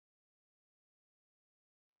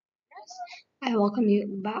I welcome you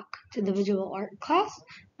back to the visual art class.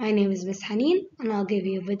 My name is Miss Haneen and I'll give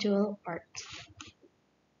you visual art.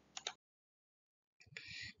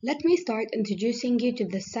 Let me start introducing you to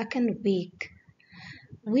the second week.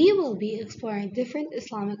 We will be exploring different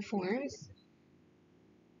Islamic forms.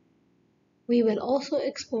 We will also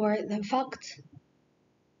explore the effect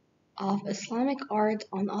of Islamic art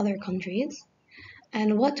on other countries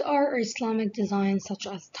and what are Islamic designs such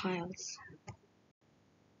as tiles.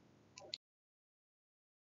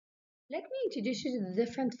 Let me introduce you to the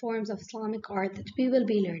different forms of Islamic art that we will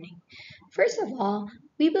be learning. First of all,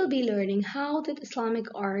 we will be learning how did Islamic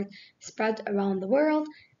art spread around the world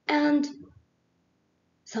and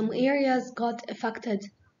some areas got affected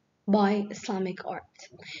by Islamic art.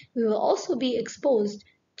 We will also be exposed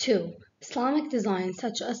to Islamic designs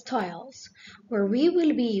such as tiles, where we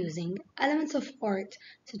will be using elements of art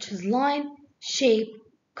such as line, shape,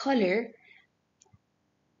 color,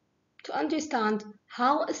 to understand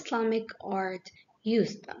how Islamic art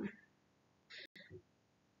used them.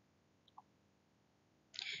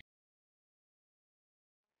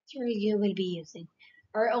 Materials you will be using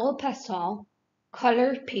are all pastel,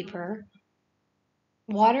 colored paper,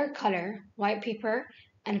 watercolor, white paper,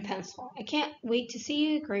 and pencil. I can't wait to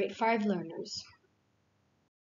see you grade 5 learners.